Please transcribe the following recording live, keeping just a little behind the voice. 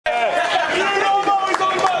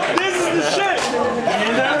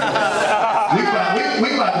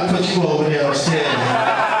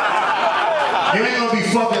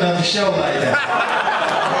the show like that.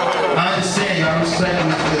 I understand you. I respect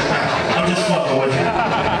you. I'm just fucking with you.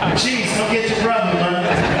 Jeez, come get your brother, man.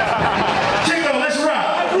 Chico, let's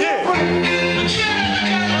rock. Yeah.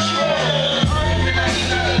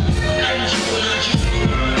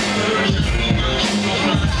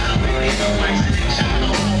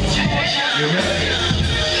 You ready?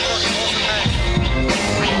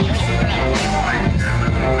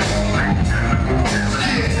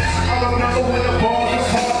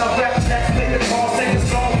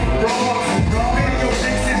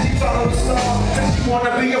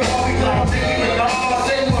 Wanna be a Bobby Cloud, thinking the dogs,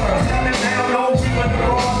 they were standing down, no people in the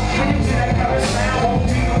bar. When you hear that kind of sound, won't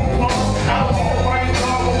be no applause. I don't want to write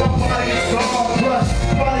car, but my body is gone. Plus,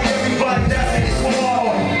 body everybody, that's it, it's small.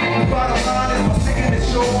 The bottom line is my singing is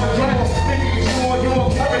sure. You're thinking it's sure, you're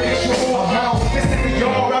carrying it sure. This nigga,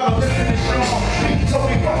 y'all rather listen to Sean. He told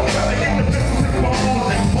me, bro, rather get the pistols and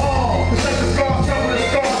bombs and bomb. Cause let the scars cover the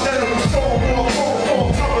scars, let them restore more,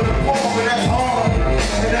 cover the palm, and that's hard.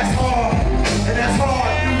 And that's hard. And that's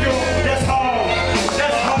hard, New York, that's hard.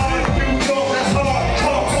 That's hard, New York, that's hard.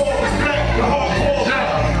 Hardcore respect, the hardcore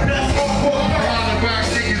back. That's hardcore back. All the back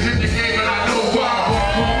niggas in the game and I know why.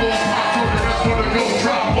 That's gonna go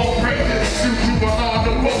drop. All praises due to my on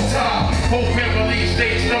the bow tie. Whole family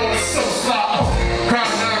states know it's so soft. Cry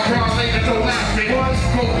now, cry later, don't laugh me.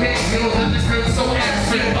 Cocaine hills in the crib, so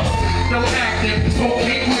acid. No acting,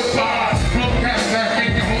 cocaine with fire. Blow cats back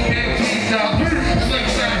in your whole damn teeth out. Slick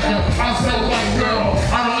faster, I sell like girl.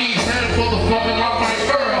 I don't need head for the fucking like my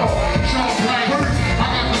girl. Sean Price, I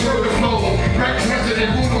got the word of flow. Rap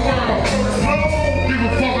president, rule the world. Give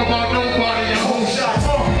a fuck about nobody, a whole shot.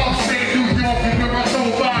 Upstate New York, you remember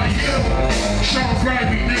nobody. Sean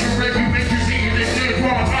Price, nigga, rape you, make you see it. They did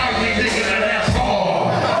wrong, ugly nigga, that ass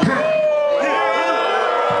hard.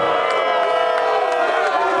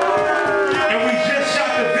 And we just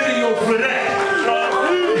shot the video for that.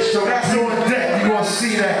 So that's on deck, you gonna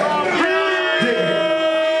see that.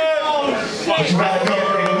 But you gotta get a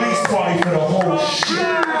release party for the whole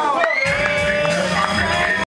shit.